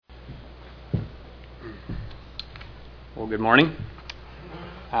Well, good morning.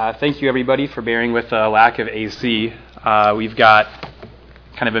 Thank you, everybody, for bearing with the lack of AC. We've got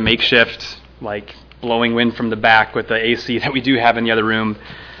kind of a makeshift, blowing wind from the back with the AC that we do have in the other room.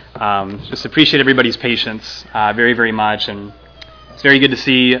 Just appreciate everybody's patience very, very much. And it's very good to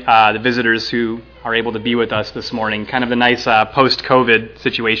see the visitors who are able to be with us this morning. Kind of the nice post-COVID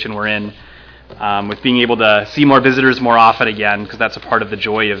situation we're in with being able to see more visitors more often again, because that's a part of the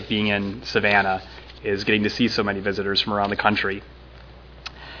joy of being in Savannah, is getting to see so many visitors from around the country.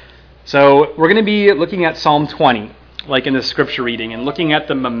 So we're going to be looking at Psalm 20, like in the scripture reading, and looking at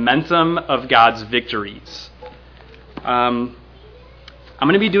the momentum of God's victories. I'm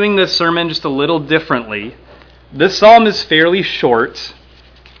going to be doing this sermon just a little differently. This psalm is fairly short,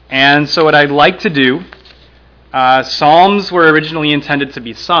 and so what I'd like to do, psalms were originally intended to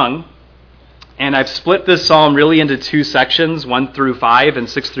be sung, and I've split this psalm really into two sections, 1 through 5 and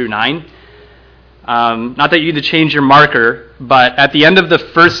 6 through 9. Not that you need to change your marker, but at the end of the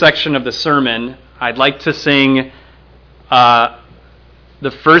first section of the sermon, I'd like to sing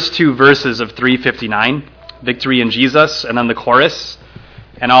the first two verses of 359, Victory in Jesus, and then the chorus.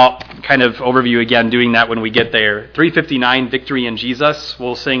 And I'll kind of overview again doing that when we get there. 359, Victory in Jesus,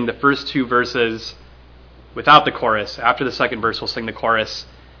 we'll sing the first two verses without the chorus. After the second verse, we'll sing the chorus.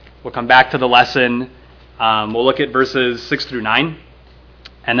 We'll come back to the lesson. We'll look at verses 6 through 9,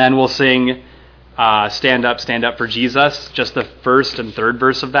 and then we'll sing Stand Up for Jesus, just the first and third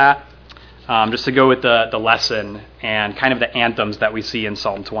verse of that, just to go with the lesson and kind of the anthems that we see in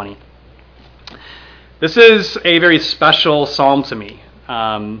Psalm 20. This is a very special psalm to me.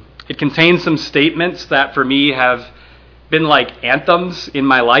 It contains some statements that for me have been like anthems in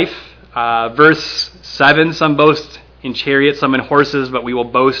my life. Verse 7, some boast in chariots, some in horses, but we will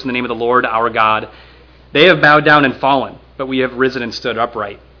boast in the name of the Lord our God. They have bowed down and fallen, but we have risen and stood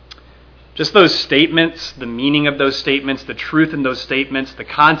upright. Just those statements, the meaning of those statements, the truth in those statements, the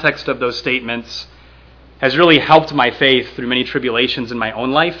context of those statements has really helped my faith through many tribulations in my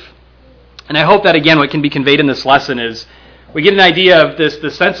own life. And I hope that, again, what can be conveyed in this lesson is we get an idea of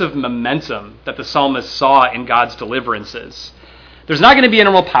the sense of momentum that the psalmist saw in God's deliverances. There's not going to be a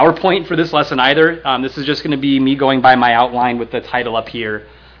normal PowerPoint for this lesson either. This is just going to be me going by my outline with the title up here.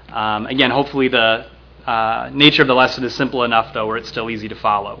 Again, hopefully the nature of the lesson is simple enough, though, where it's still easy to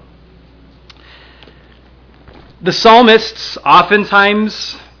follow. The psalmists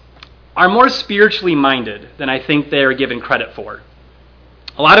oftentimes are more spiritually minded than I think they are given credit for.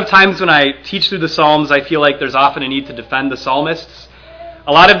 A lot of times when I teach through the Psalms, I feel like there's often a need to defend the psalmists.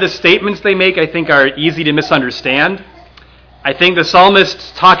 A lot of the statements they make, I think, are easy to misunderstand. I think the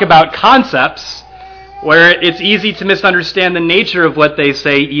psalmists talk about concepts where it's easy to misunderstand the nature of what they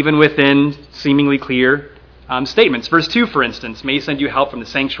say, even within seemingly clear statements. Verse 2, for instance, may send you help from the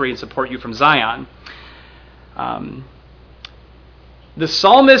sanctuary and support you from Zion. The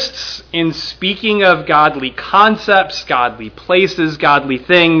psalmists, in speaking of godly concepts, godly places, godly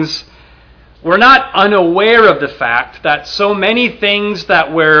things, were not unaware of the fact that so many things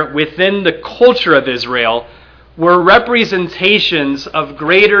that were within the culture of Israel were representations of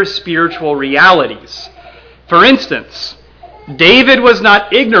greater spiritual realities. For instance, David was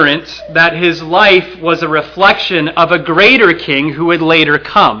not ignorant that his life was a reflection of a greater king who would later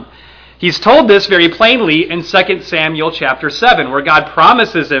come. He's told this very plainly in 2 Samuel chapter 7, where God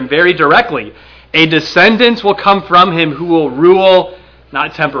promises him very directly, a descendant will come from him who will rule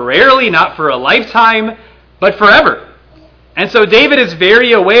not temporarily, not for a lifetime, but forever. And so David is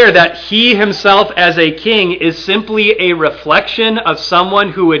very aware that he himself as a king is simply a reflection of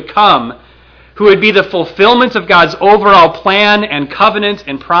someone who would come, who would be the fulfillment of God's overall plan and covenant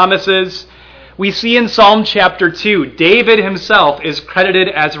and promises. We see in Psalm chapter 2, David himself is credited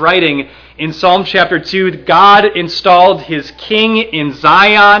as writing in Psalm chapter 2, God installed his king in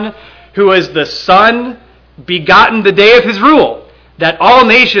Zion, who was the son begotten the day of his rule, that all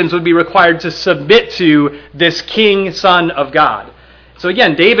nations would be required to submit to this king, son of God. So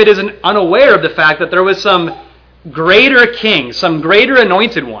again, David isn't unaware of the fact that there was some greater king, some greater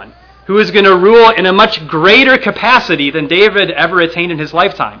anointed one, who is going to rule in a much greater capacity than David ever attained in his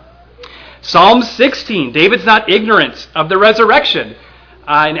lifetime. Psalm 16, David's not ignorant of the resurrection.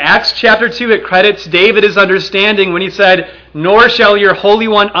 In Acts chapter 2, it credits David's understanding when he said, nor shall your Holy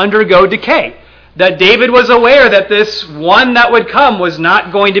One undergo decay. That David was aware that this one that would come was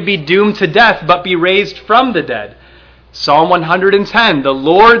not going to be doomed to death, but be raised from the dead. Psalm 110, the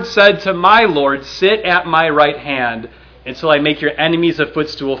Lord said to my Lord, sit at my right hand until I make your enemies a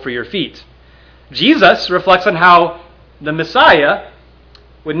footstool for your feet. Jesus reflects on how the Messiah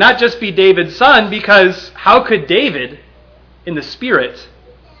would not just be David's son, because how could David, in the Spirit,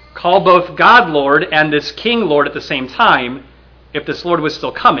 call both God Lord and this King Lord at the same time if this Lord was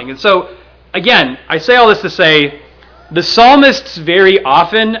still coming. And so, again, I say all this to say the psalmists very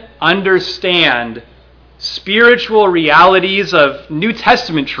often understand spiritual realities of New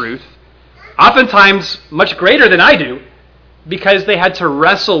Testament truth, oftentimes much greater than I do, because they had to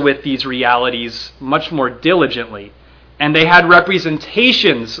wrestle with these realities much more diligently. And they had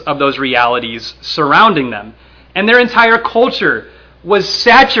representations of those realities surrounding them. And their entire culture was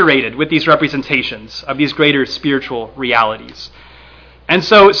saturated with these representations of these greater spiritual realities. And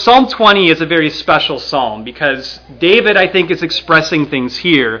so Psalm 20 is a very special psalm because David, I think, is expressing things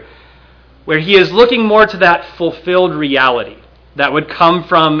here where he is looking more to that fulfilled reality that would come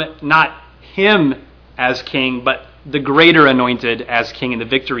from not him as king, but the greater anointed as king and the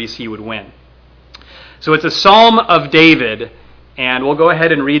victories he would win. So it's a psalm of David, and we'll go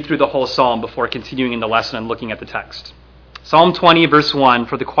ahead and read through the whole psalm before continuing in the lesson and looking at the text. Psalm 20, verse 1,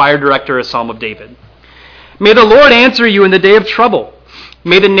 for the choir director, a psalm of David. May the Lord answer you in the day of trouble.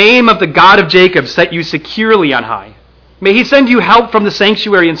 May the name of the God of Jacob set you securely on high. May he send you help from the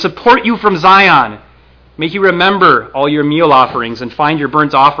sanctuary and support you from Zion. May he remember all your meal offerings and find your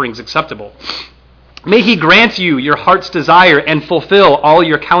burnt offerings acceptable. May he grant you your heart's desire and fulfill all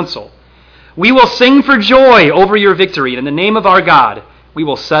your counsel. We will sing for joy over your victory, and in the name of our God, we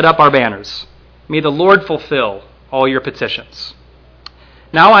will set up our banners. May the Lord fulfill all your petitions.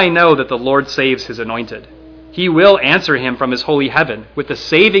 Now I know that the Lord saves his anointed. He will answer him from his holy heaven with the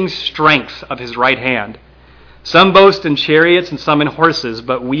saving strength of his right hand. Some boast in chariots and some in horses,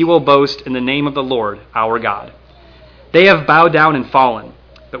 but we will boast in the name of the Lord, our God. They have bowed down and fallen,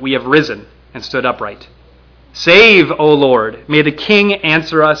 but we have risen and stood upright. Save, O Lord. May the King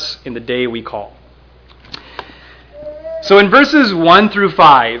answer us in the day we call. So in verses 1 through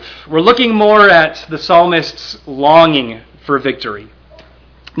 5, we're looking more at the psalmist's longing for victory.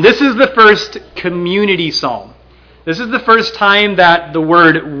 This is the first community psalm. This is the first time that the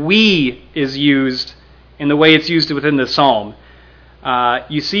word we is used in the way it's used within the psalm.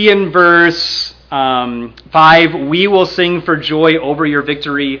 You see in verse 5, we will sing for joy over your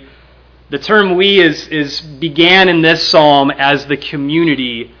victory. The term we began in this psalm as the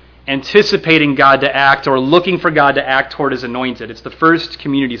community anticipating God to act or looking for God to act toward his anointed. It's the first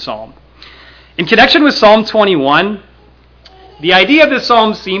community psalm. In connection with Psalm 21, the idea of this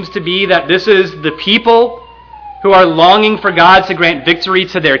psalm seems to be that this is the people who are longing for God to grant victory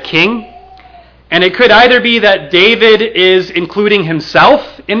to their king. And it could either be that David is including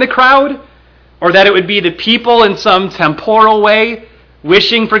himself in the crowd, or that it would be the people in some temporal way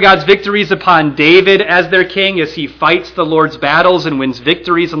wishing for God's victories upon David as their king as he fights the Lord's battles and wins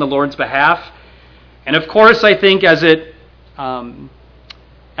victories on the Lord's behalf. And of course, I think as it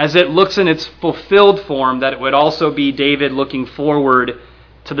looks in its fulfilled form, that it would also be David looking forward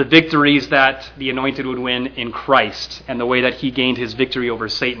to the victories that the anointed would win in Christ and the way that he gained his victory over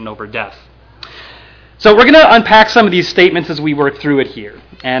Satan, over death. So we're going to unpack some of these statements as we work through it here.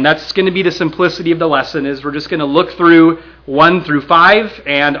 And that's going to be the simplicity of the lesson, is we're just going to look through 1 through 5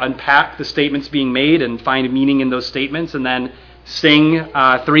 and unpack the statements being made and find meaning in those statements, and then sing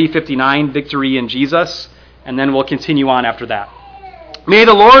 359, Victory in Jesus, and then we'll continue on after that. May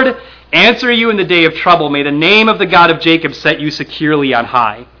the Lord answer you in the day of trouble. May the name of the God of Jacob set you securely on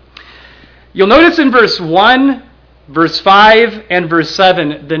high. You'll notice in verse 1, verse 5, and verse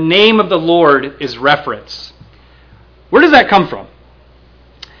 7, the name of the Lord is referenced. Where does that come from?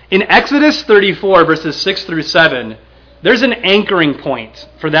 In Exodus 34, verses 6 through 7, there's an anchoring point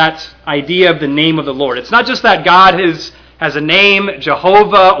for that idea of the name of the Lord. It's not just that God has a name,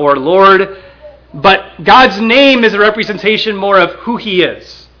 Jehovah or Lord, but God's name is a representation more of who he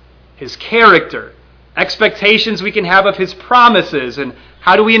is, his character, expectations we can have of his promises, and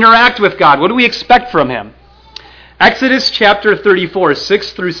how do we interact with God? What do we expect from him? Exodus chapter 34,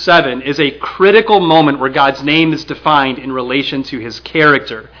 6 through 7 is a critical moment where God's name is defined in relation to his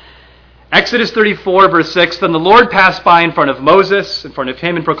character. Exodus 34, verse 6, then the Lord passed by in front of Moses, in front of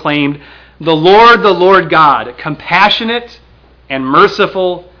him, and proclaimed, the Lord God, compassionate and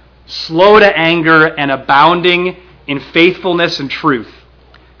merciful, slow to anger, and abounding in faithfulness and truth,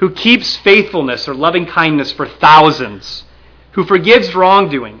 who keeps faithfulness or loving kindness for thousands, who forgives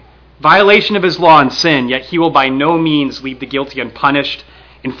wrongdoing, violation of his law and sin, yet he will by no means leave the guilty unpunished,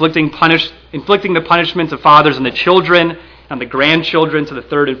 inflicting the punishment of fathers on the children and the grandchildren to the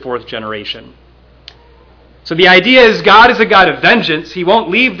third and fourth generation. So the idea is God is a God of vengeance. He won't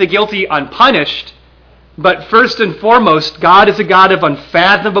leave the guilty unpunished, but first and foremost, God is a God of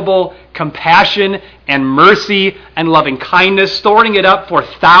unfathomable compassion and mercy and loving kindness, storing it up for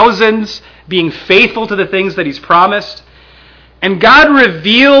thousands, being faithful to the things that he's promised. And God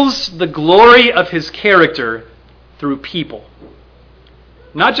reveals the glory of his character through people.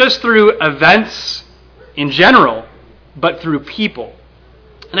 Not just through events in general, but through people.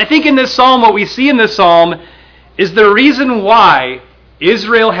 And I think in this psalm, what we see in this psalm is the reason why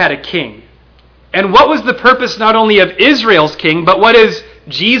Israel had a king. And what was the purpose not only of Israel's king, but what is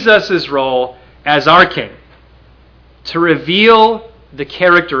Jesus' role as our king? To reveal the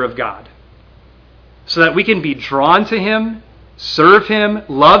character of God, so that we can be drawn to him, serve him,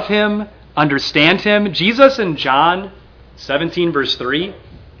 love him, understand him. Jesus in John 17, verse 3,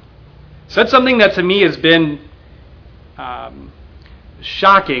 said something that to me has been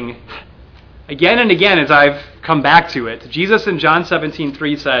shocking again and again as I've come back to it. Jesus in John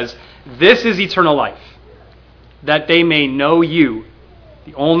 17:3 says, "This is eternal life, that they may know you,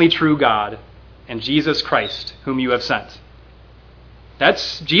 the only true God, and Jesus Christ, whom you have sent."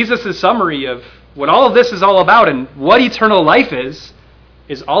 That's Jesus' summary of what all of this is all about. And what eternal life is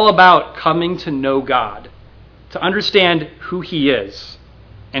all about coming to know God, to understand who he is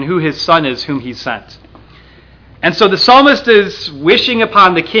and who his Son is, whom he sent. And so the psalmist is wishing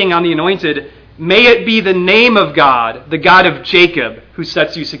upon the king, on the anointed, may it be the name of God, the God of Jacob, who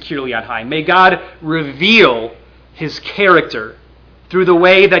sets you securely on high. May God reveal his character through the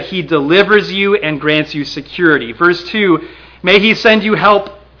way that he delivers you and grants you security. Verse 2, may he send you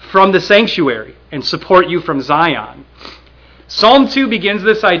help from the sanctuary and support you from Zion. Psalm 2 begins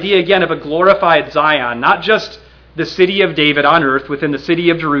this idea again of a glorified Zion, not just the city of David on earth within the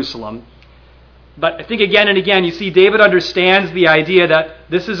city of Jerusalem. But I think again and again you see David understands the idea that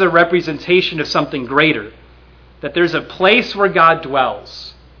this is a representation of something greater, that there's a place where God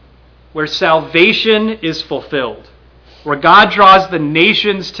dwells, where salvation is fulfilled, where God draws the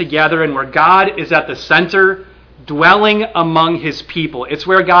nations together and where God is at the center, dwelling among his people. It's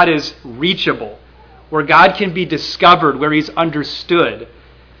where God is reachable, where God can be discovered, where he's understood.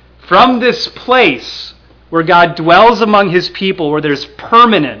 From this place where God dwells among his people, where there's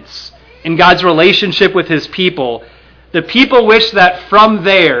permanence in God's relationship with his people, the people wish that from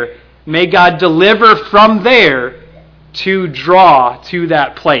there, may God deliver from there to draw to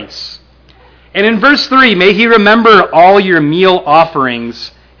that place. And in verse 3, may he remember all your meal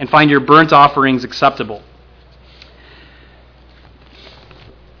offerings and find your burnt offerings acceptable.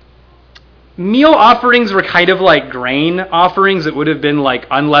 Meal offerings were kind of like grain offerings. It would have been like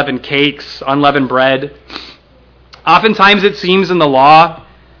unleavened cakes, unleavened bread. Oftentimes it seems in the law,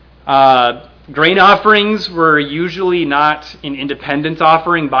 grain offerings were usually not an independent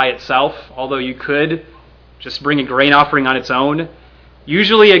offering by itself, although you could just bring a grain offering on its own.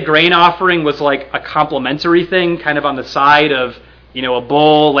 Usually a grain offering was like a complementary thing, kind of on the side of, a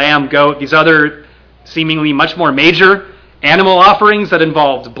bull, lamb, goat, these other seemingly much more major animal offerings that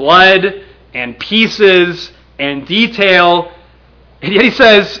involved blood and pieces and detail. And yet he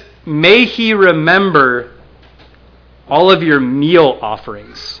says, may he remember all of your meal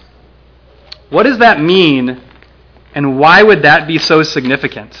offerings. What does that mean, and why would that be so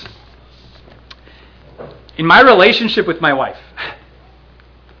significant? In my relationship with my wife,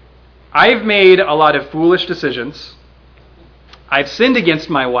 I've made a lot of foolish decisions. I've sinned against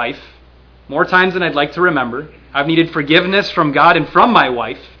my wife more times than I'd like to remember. I've needed forgiveness from God and from my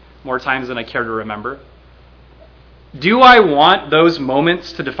wife more times than I care to remember. Do I want those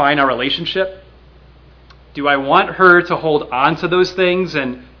moments to define our relationship? Do I want her to hold on to those things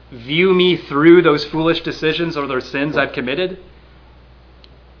and view me through those foolish decisions or those sins I've committed?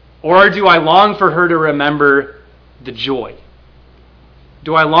 Or do I long for her to remember the joy?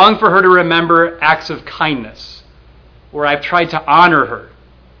 Do I long for her to remember acts of kindness where I've tried to honor her?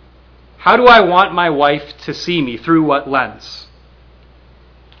 How do I want my wife to see me? Through what lens?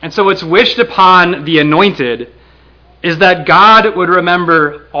 And so what's wished upon the anointed is that God would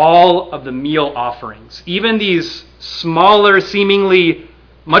remember all of the meal offerings, even these smaller, seemingly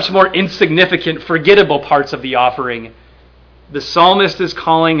much more insignificant, forgettable parts of the offering. The psalmist is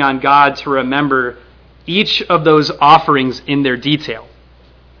calling on God to remember each of those offerings in their detail.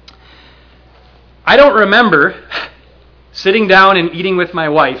 I don't remember sitting down and eating with my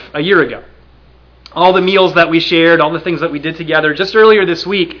wife a year ago. All the meals that we shared, all the things that we did together. Just earlier this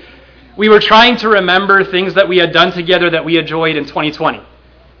week, we were trying to remember things that we had done together that we enjoyed in 2020.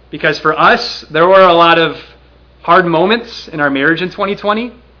 Because for us, there were a lot of hard moments in our marriage in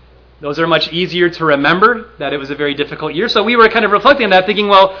 2020. Those are much easier to remember, that it was a very difficult year. So we were kind of reflecting on that, thinking,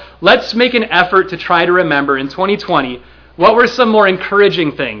 well, let's make an effort to try to remember in 2020 what were some more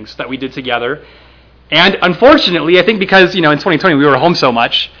encouraging things that we did together. And unfortunately, I think because, in 2020 we were home so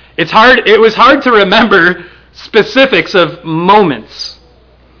much, it was hard to remember specifics of moments.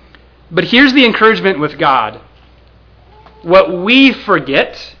 But here's the encouragement with God. What we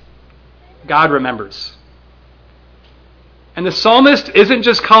forget, God remembers. And the psalmist isn't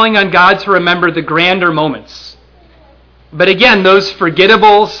just calling on God to remember the grander moments. But again, those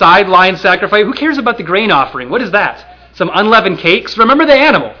forgettable sideline sacrifice. Who cares about the grain offering? What is that? Some unleavened cakes? Remember the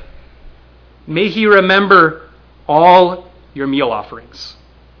animal. May he remember all your meal offerings.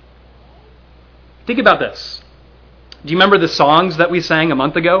 Think about this. Do you remember the songs that we sang a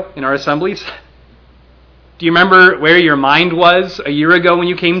month ago in our assemblies? Do you remember where your mind was a year ago when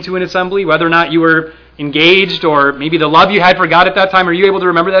you came to an assembly? Whether or not you were engaged or maybe the love you had for God at that time? Are you able to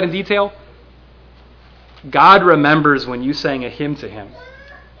remember that in detail? God remembers when you sang a hymn to him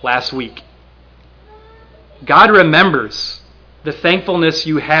last week. God remembers the thankfulness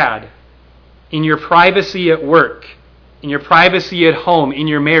you had in your privacy at work, in your privacy at home, in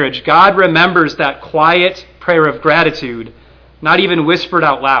your marriage. God remembers that quiet prayer of gratitude, not even whispered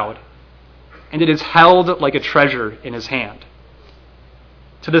out loud, and it is held like a treasure in his hand.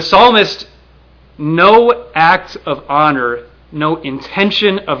 To the psalmist, no act of honor, no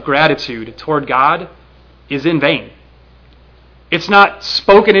intention of gratitude toward God is in vain. It's not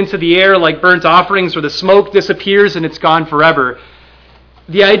spoken into the air like burnt offerings where the smoke disappears and it's gone forever.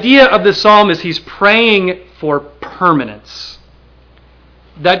 The idea of the psalm is he's praying for permanence.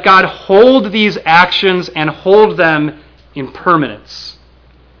 That God hold these actions and hold them in permanence.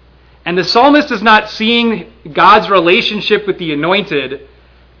 And the psalmist is not seeing God's relationship with the anointed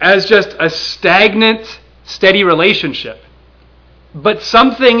as just a stagnant, steady relationship, but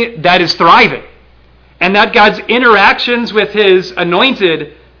something that is thriving. And that God's interactions with his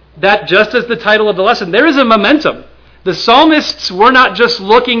anointed, that just as the title of the lesson, there is a momentum. The psalmists were not just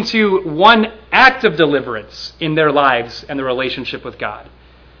looking to one act of deliverance in their lives and their relationship with God,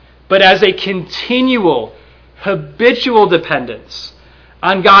 but as a continual, habitual dependence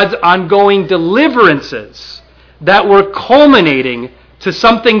on God's ongoing deliverances that were culminating to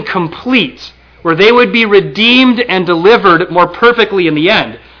something complete, where they would be redeemed and delivered more perfectly in the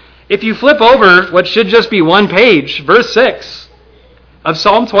end. If you flip over what should just be one page, verse 6 of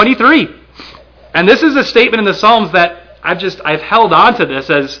Psalm 23. And this is a statement in the Psalms that I've held on to this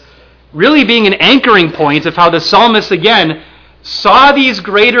as really being an anchoring point of how the psalmist, again, saw these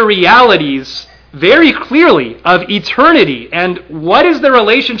greater realities very clearly of eternity and what is the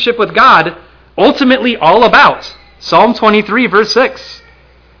relationship with God ultimately all about. Psalm 23, verse 6.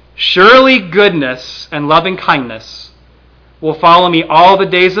 Surely goodness and loving kindness will follow me all the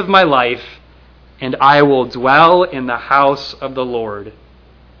days of my life, and I will dwell in the house of the Lord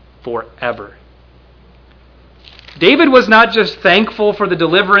forever. David was not just thankful for the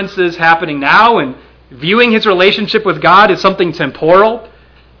deliverances happening now and viewing his relationship with God as something temporal,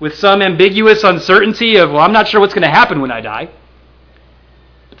 with some ambiguous uncertainty of, well, I'm not sure what's going to happen when I die.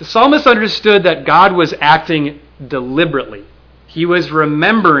 But the psalmist understood that God was acting deliberately. He was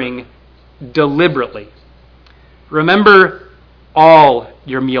remembering deliberately. Remember all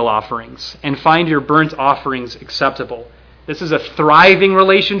your meal offerings and find your burnt offerings acceptable. This is a thriving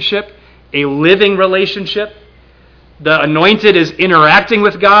relationship, a living relationship. The anointed is interacting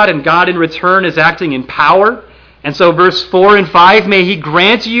with God, and God in return is acting in power. And so verse 4 and 5, may he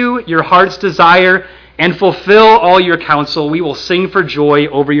grant you your heart's desire and fulfill all your counsel. We will sing for joy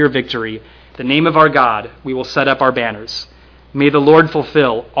over your victory. The name of our God, we will set up our banners. May the Lord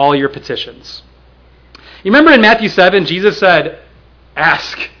fulfill all your petitions. You remember in Matthew 7, Jesus said,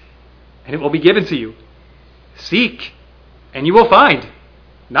 ask, and it will be given to you. Seek, and you will find.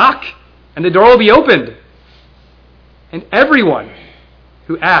 Knock, and the door will be opened. And everyone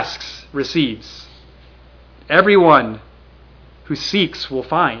who asks receives. Everyone who seeks will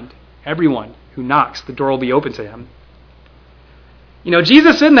find. Everyone who knocks, the door will be open to him. You know,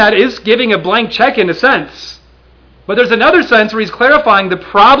 Jesus in that is giving a blank check in a sense. But there's another sense where he's clarifying the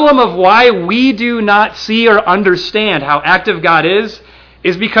problem of why we do not see or understand how active God is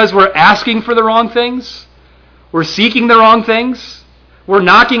because we're asking for the wrong things. We're seeking the wrong things. We're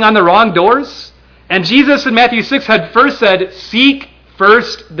knocking on the wrong doors. And Jesus in Matthew 6 had first said, seek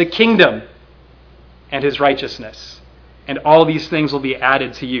first the kingdom and his righteousness, and all these things will be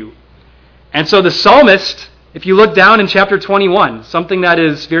added to you. And so the psalmist, if you look down in chapter 21, something that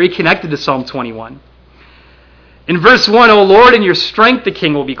is very connected to Psalm 21. In verse 1, O Lord, in your strength the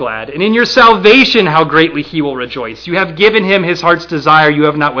king will be glad, and in your salvation how greatly he will rejoice. You have given him his heart's desire, you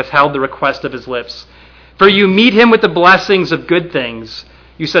have not withheld the request of his lips. For you meet him with the blessings of good things.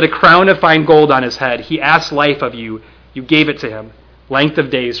 You set a crown of fine gold on his head. He asked life of you. You gave it to him. Length of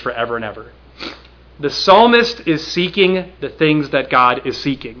days forever and ever. The psalmist is seeking the things that God is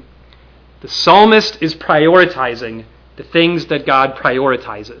seeking. The psalmist is prioritizing the things that God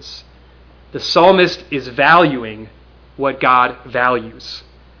prioritizes. The psalmist is valuing what God values.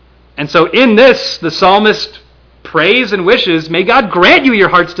 And so in this, the psalmist prays and wishes, may God grant you your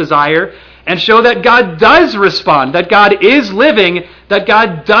heart's desire and show that God does respond, that God is living, that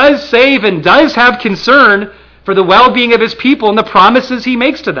God does save and does have concern for the well-being of his people and the promises he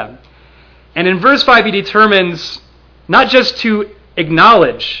makes to them. And in verse 5, he determines not just to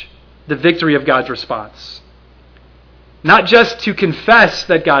acknowledge the victory of God's response, not just to confess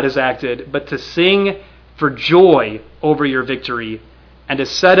that God has acted, but to sing for joy over your victory and to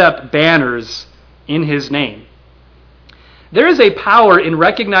set up banners in his name. There is a power in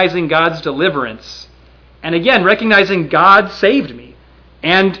recognizing God's deliverance, and again, recognizing God saved me,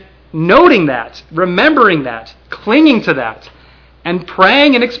 and noting that, remembering that, clinging to that, and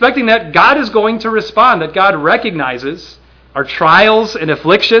praying and expecting that God is going to respond, that God recognizes our trials and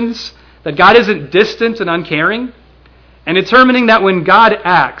afflictions, that God isn't distant and uncaring, and determining that when God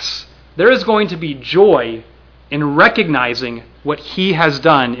acts, there is going to be joy in recognizing what he has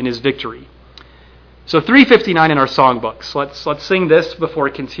done in his victory. So 359 in our songbooks. Let's sing this before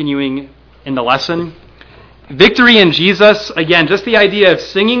continuing in the lesson. Victory in Jesus. Again, just the idea of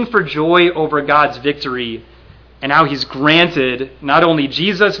singing for joy over God's victory and how he's granted not only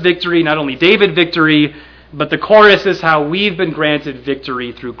Jesus' victory, not only David victory, but the chorus is how we've been granted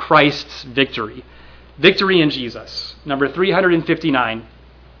victory through Christ's victory. Victory in Jesus. Number 359.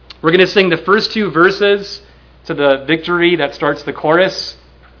 We're going to sing the first two verses to the victory that starts the chorus.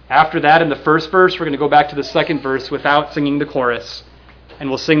 After that, in the first verse, we're going to go back to the second verse without singing the chorus. And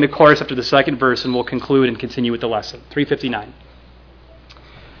we'll sing the chorus after the second verse, and we'll conclude and continue with the lesson. 359.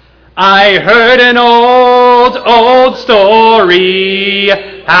 I heard an old story,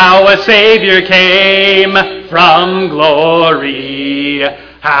 how a Savior came from glory,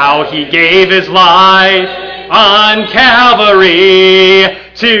 how he gave his life on Calvary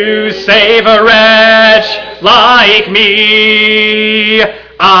to save a wretch like me.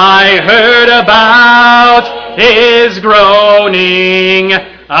 I heard about his groaning,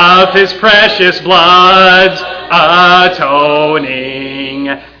 of his precious blood's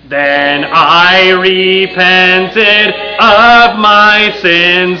atoning. Then I repented of my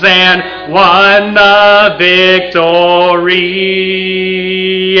sins and won the victory.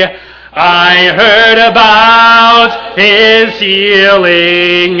 I heard about his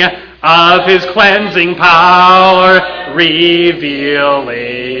healing, of his cleansing power revealing,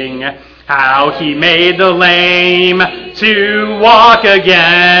 how he made the lame to walk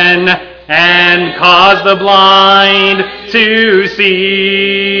again and caused the blind to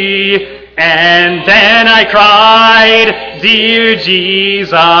see. And then I cried, dear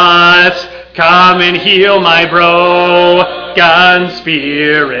Jesus, come and heal my broken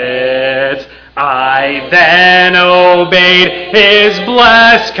spirit. I then obeyed his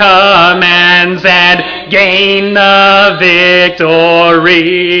blessed commands and gained the victory.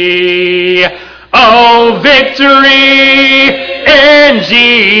 Oh, victory in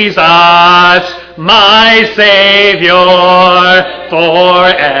Jesus, my Savior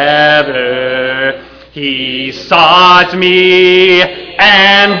forever. He sought me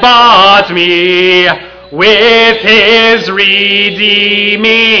and bought me with his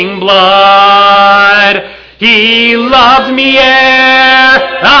redeeming blood. He loved me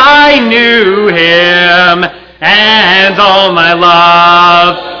ere I knew him, and all my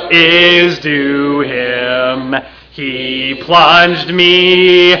love is due him. He plunged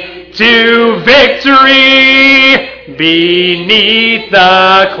me to victory beneath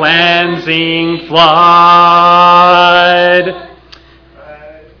the cleansing flood.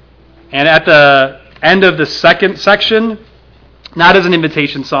 And at the end of the second section, not as an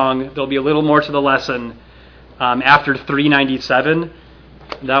invitation song, there'll be a little more to the lesson after 397.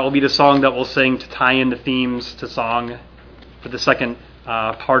 That will be the song that we'll sing to tie in the themes to song for the second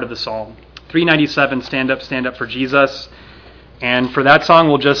part of the psalm. 397, Stand Up for Jesus. And for that song,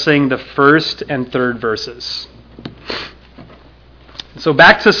 we'll just sing the first and third verses. So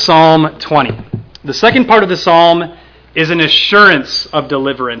back to Psalm 20. The second part of the psalm is an assurance of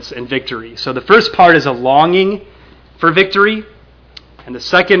deliverance and victory. So the first part is a longing for victory, and the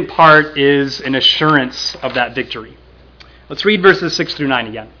second part is an assurance of that victory. Let's read verses 6 through 9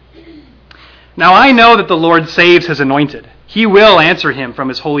 again. Now I know that the Lord saves his anointed. He will answer him from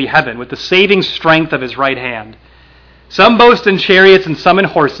his holy heaven with the saving strength of his right hand. Some boast in chariots and some in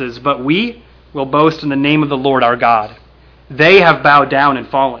horses, but we will boast in the name of the Lord our God. They have bowed down and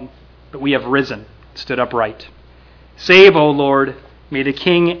fallen, but we have risen, stood upright. Save, O Lord, may the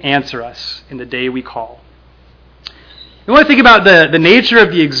King answer us in the day we call. We want to think about the nature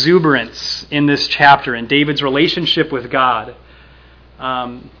of the exuberance in this chapter and David's relationship with God.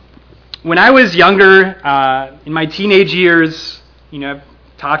 When I was younger, in my teenage years, I've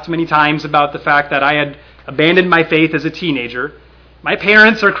talked many times about the fact that I had abandoned my faith as a teenager. My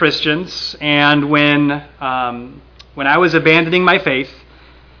parents are Christians, and when I was abandoning my faith,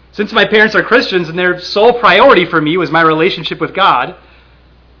 since my parents are Christians and their sole priority for me was my relationship with God,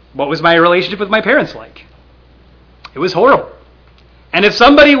 what was my relationship with my parents like? It was horrible. And if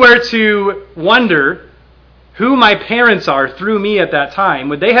somebody were to wonder who my parents are through me at that time,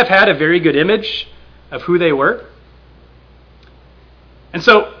 would they have had a very good image of who they were? And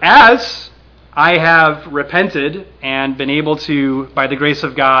so as I have repented and been able to, by the grace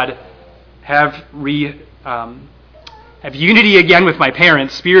of God, have unity again with my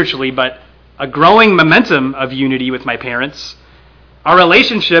parents spiritually, but a growing momentum of unity with my parents, our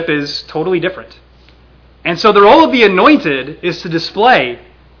relationship is totally different. And so the role of the anointed is to display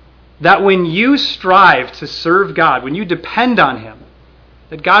that when you strive to serve God, when you depend on Him,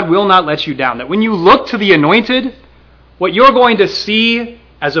 that God will not let you down. That when you look to the anointed, what you're going to see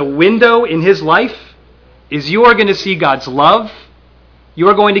as a window in his life is you are going to see God's love. You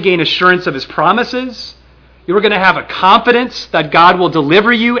are going to gain assurance of His promises. You are going to have a confidence that God will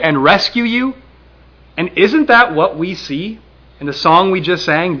deliver you and rescue you. And isn't that what we see in the song we just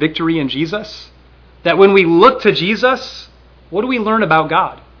sang, Victory in Jesus? That when we look to Jesus, what do we learn about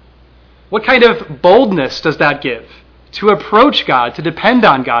God? What kind of boldness does that give? To approach God, to depend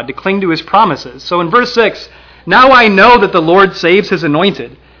on God, to cling to His promises. So in verse 6, now I know that the Lord saves His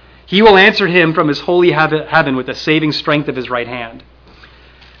anointed. He will answer him from His holy heaven with the saving strength of His right hand.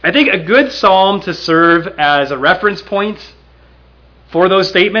 I think a good psalm to serve as a reference point for those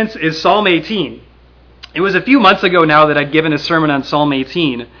statements is Psalm 18. It was a few months ago now that I'd given a sermon on Psalm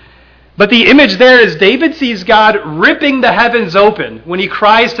 18. But the image there is David sees God ripping the heavens open when he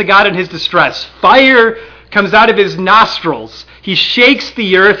cries to God in his distress. Fire comes out of his nostrils. He shakes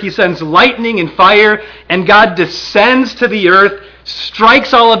the earth. He sends lightning and fire, and God descends to the earth,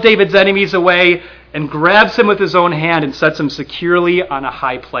 strikes all of David's enemies away, and grabs him with His own hand and sets him securely on a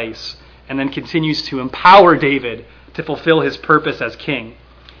high place, and then continues to empower David to fulfill his purpose as king.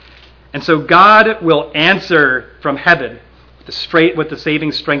 And so God will answer from heaven with the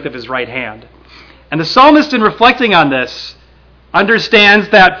saving strength of His right hand. And the psalmist, in reflecting on this, understands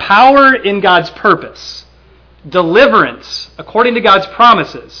that power in God's purpose, deliverance according to God's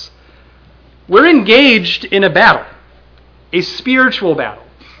promises, we're engaged in a battle, a spiritual battle.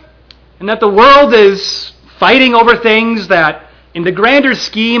 And that the world is fighting over things that, in the grander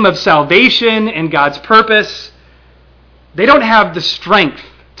scheme of salvation and God's purpose, they don't have the strength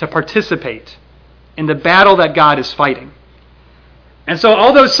to participate in the battle that God is fighting. And so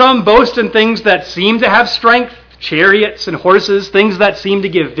although some boast in things that seem to have strength, chariots and horses, things that seem to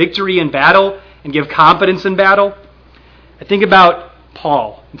give victory in battle and give confidence in battle, I think about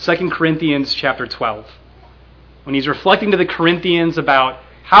Paul in 2 Corinthians chapter 12, when he's reflecting to the Corinthians about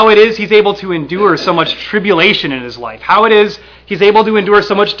how it is he's able to endure so much tribulation in his life, how it is he's able to endure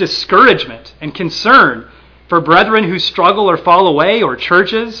so much discouragement and concern for brethren who struggle or fall away, or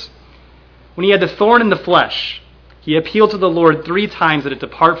churches. When he had the thorn in the flesh, he appealed to the Lord 3 times that it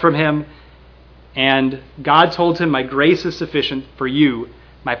depart from him, and God told him, my grace is sufficient for you.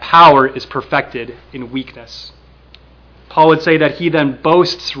 My power is perfected in weakness. Paul would say that he then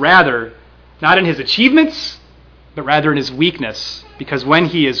boasts rather, not in his achievements, but rather in his weakness, because when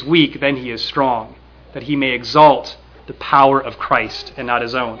he is weak, then he is strong, that he may exalt the power of Christ and not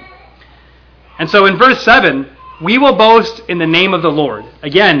his own. And so in verse 7, we will boast in the name of the Lord.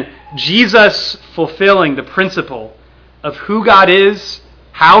 Again, Jesus fulfilling the principle of who God is,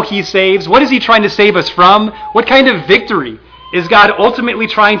 how He saves, what is He trying to save us from, what kind of victory is God ultimately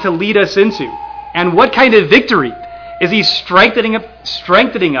trying to lead us into, and what kind of victory is He strengthening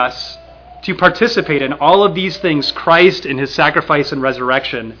us to participate in. All of these things, Christ in His sacrifice and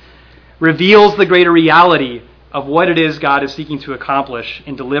resurrection reveals the greater reality of what it is God is seeking to accomplish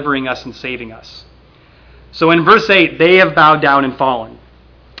in delivering us and saving us. So in verse 8, they have bowed down and fallen.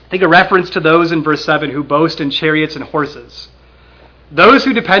 I think a reference to those in verse 7 who boast in chariots and horses. Those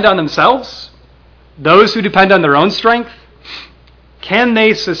who depend on themselves, those who depend on their own strength, can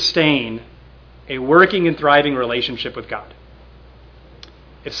they sustain a working and thriving relationship with God?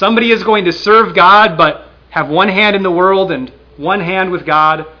 If somebody is going to serve God but have one hand in the world and one hand with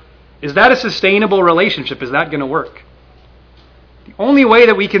God, is that a sustainable relationship? Is that going to work? The only way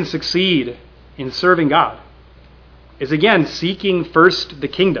that we can succeed in serving God is, again, seeking first the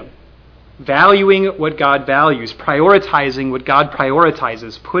kingdom, valuing what God values, prioritizing what God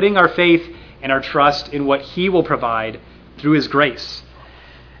prioritizes, putting our faith and our trust in what He will provide through His grace.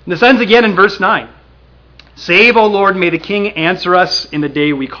 And this ends again in verse 9. Save, O Lord, may the King answer us in the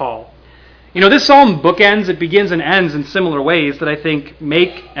day we call. This psalm bookends, it begins and ends in similar ways that I think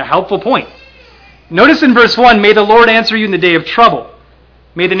make a helpful point. Notice in verse 1, may the Lord answer you in the day of trouble.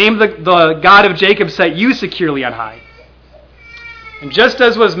 May the name of the God of Jacob set you securely on high. And just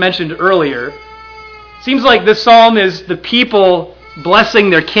as was mentioned earlier, it seems like this psalm is the people blessing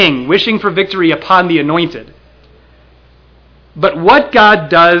their king, wishing for victory upon the anointed. But what God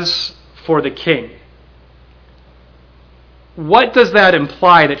does for the king, what does that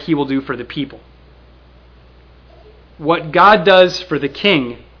imply that he will do for the people? What God does for the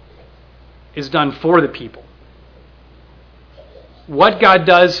king is done for the people. What God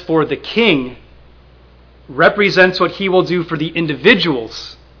does for the king represents what he will do for the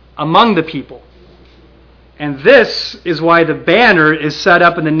individuals among the people. And this is why the banner is set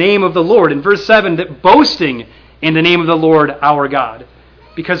up in the name of the Lord. In verse 7, that boasting in the name of the Lord our God.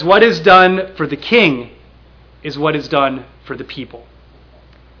 Because what is done for the king is what is done for the people.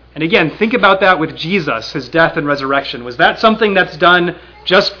 And again, think about that with Jesus, his death and resurrection. Was that something that's done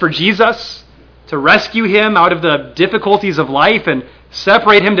just for Jesus? To rescue him out of the difficulties of life and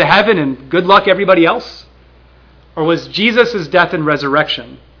separate him to heaven and good luck everybody else? Or was Jesus' death and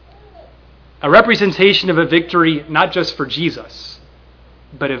resurrection a representation of a victory not just for Jesus,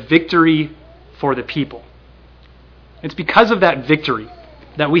 but a victory for the people? It's because of that victory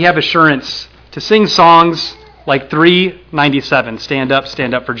that we have assurance to sing songs like 397, Stand Up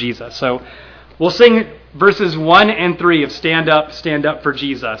for Jesus. So we'll sing verses 1 and 3 of Stand Up for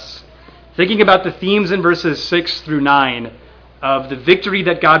Jesus, thinking about the themes in verses 6 through 9 of the victory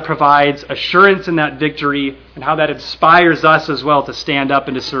that God provides, assurance in that victory, and how that inspires us as well to stand up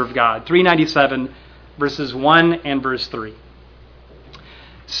and to serve God. 397, verses 1 and verse 3.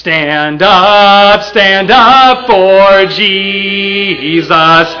 Stand up for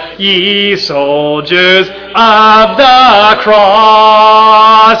Jesus, ye soldiers of the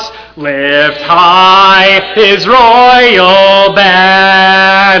cross. Lift high his royal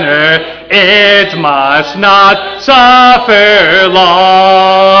banner, it must not suffer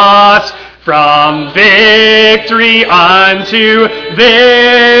loss. From victory unto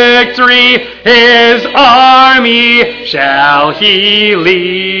victory, his army shall he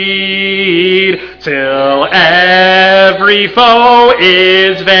lead, till every foe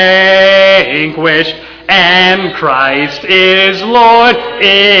is vanquished, and Christ is Lord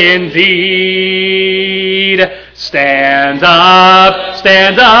indeed. Stand up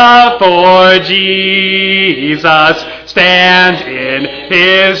for Jesus. Stand in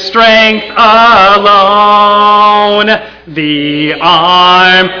his strength alone. The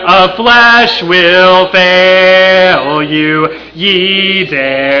arm of flesh will fail you. Ye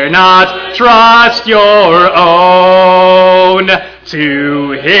dare not trust your own.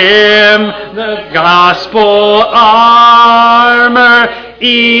 To him the gospel armor,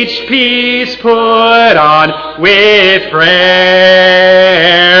 each piece put on with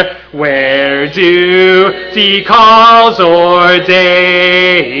prayer. Where duty calls or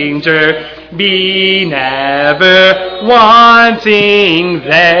danger, be never wanting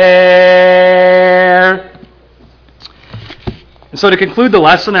there. And so to conclude the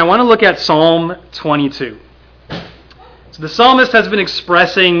lesson, I want to look at Psalm 22. So the psalmist has been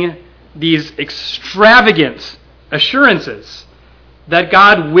expressing these extravagant assurances that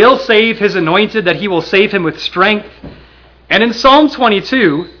God will save his anointed, that he will save him with strength. And in Psalm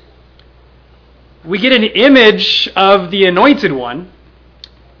 22, we get an image of the anointed one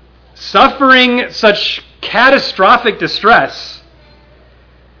suffering such catastrophic distress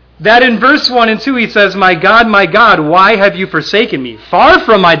that in verse 1 and 2 he says, my God, why have you forsaken me? Far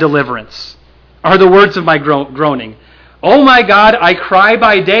from my deliverance are the words of my groaning. Oh my God, I cry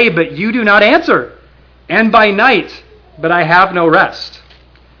by day, but you do not answer, and by night, but I have no rest.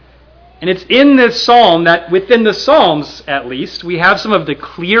 And it's in this psalm that, within the Psalms at least, we have some of the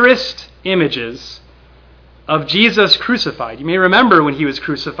clearest images of Jesus crucified. You may remember when he was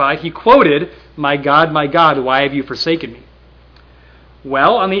crucified, he quoted, my God, why have you forsaken me?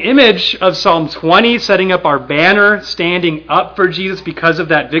 Well, on the image of Psalm 20, setting up our banner, standing up for Jesus because of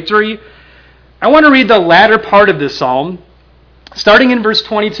that victory, I want to read the latter part of this psalm, starting in verse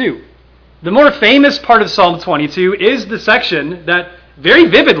 22. The more famous part of Psalm 22 is the section that very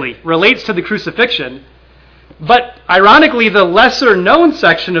vividly relates to the crucifixion, but ironically, the lesser known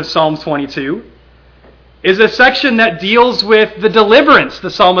section of Psalm 22 is a section that deals with the deliverance the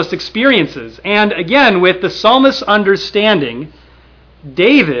psalmist experiences, and again, with the psalmist's understanding,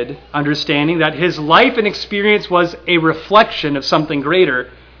 David understanding that his life and experience was a reflection of something greater.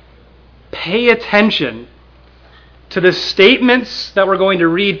 Pay attention to the statements that we're going to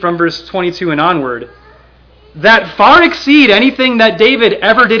read from verse 22 and onward that far exceed anything that David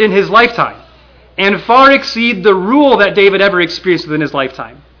ever did in his lifetime. and far exceed the rule that David ever experienced within his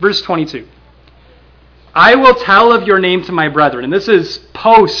lifetime. Verse 22. I will tell of your name to my brethren. And this is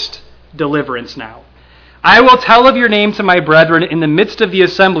post-deliverance now. I will tell of your name to my brethren in the midst of the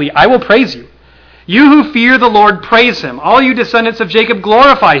assembly. I will praise you. You who fear the Lord, praise him. All you descendants of Jacob,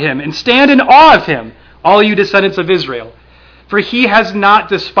 glorify him and stand in awe of him, all you descendants of Israel. For he has not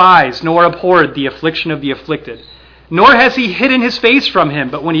despised nor abhorred the affliction of the afflicted, nor has he hidden his face from him,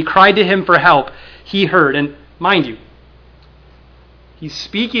 but when he cried to him for help, he heard. And mind you, he's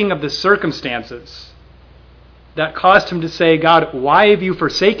speaking of the circumstances that caused him to say, God, why have you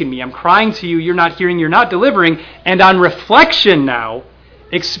forsaken me? I'm crying to you, you're not hearing, you're not delivering. And on reflection now,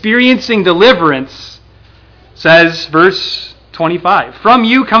 experiencing deliverance, says, verse 25, from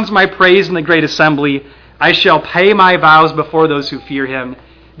you comes my praise in the great assembly. I shall pay my vows before those who fear him.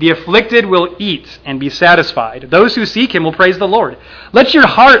 The afflicted will eat and be satisfied. Those who seek him will praise the Lord. Let your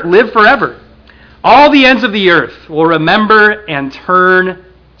heart live forever. All the ends of the earth will remember and turn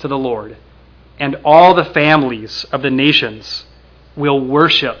to the Lord. And all the families of the nations will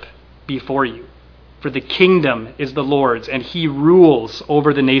worship before you. For the kingdom is the Lord's, and he rules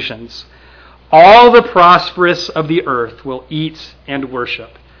over the nations. All the prosperous of the earth will eat and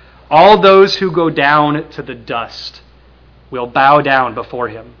worship. All those who go down to the dust will bow down before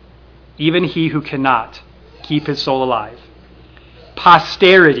him, even he who cannot keep his soul alive.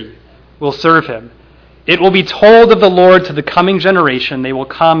 Posterity will serve him. It will be told of the Lord to the coming generation. They will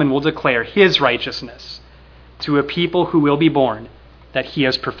come and will declare his righteousness to a people who will be born, that he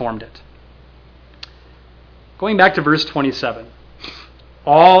has performed it. Going back to verse 27.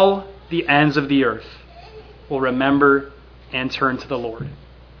 All the ends of the earth will remember and turn to the Lord.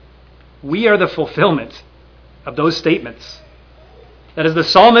 We are the fulfillment of those statements. That is, the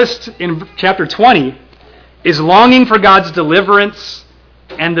psalmist in chapter 20 is longing for God's deliverance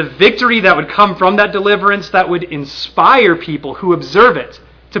and the victory that would come from that deliverance that would inspire people who observe it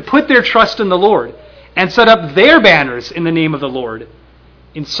to put their trust in the Lord and set up their banners in the name of the Lord.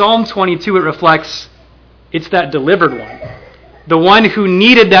 In Psalm 22, it reflects it's that delivered one, the one who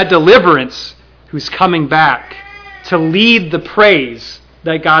needed that deliverance, who's coming back to lead the praise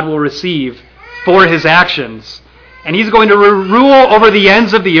that God will receive for his actions. And he's going to rule over the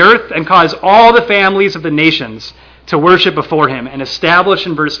ends of the earth and cause all the families of the nations to worship before him and establish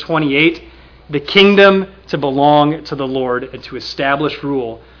in verse 28 the kingdom to belong to the Lord and to establish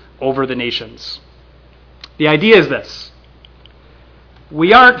rule over the nations. The idea is this.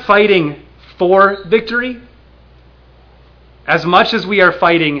 We aren't fighting for victory as much as we are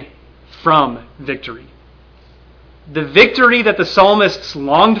fighting from victory. The victory that the psalmists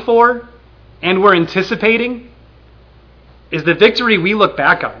longed for and were anticipating is the victory we look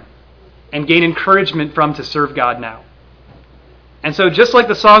back on and gain encouragement from to serve God now. And so just like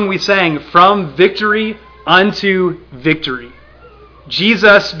the song we sang, from victory unto victory,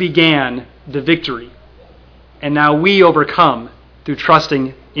 Jesus began the victory. And now we overcome through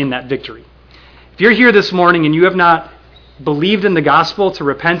trusting in that victory. If you're here this morning and you have not believed in the gospel to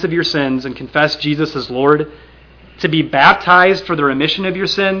repent of your sins and confess Jesus as Lord, to be baptized for the remission of your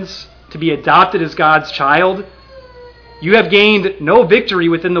sins, to be adopted as God's child, you have gained no victory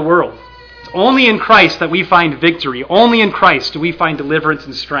within the world. It's only in Christ that we find victory. Only in Christ do we find deliverance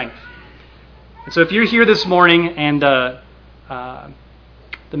and strength. And so if you're here this morning and the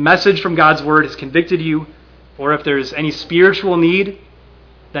message from God's word has convicted you, or if there's any spiritual need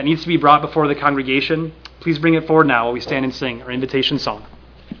that needs to be brought before the congregation, please bring it forward now while we stand and sing our invitation song.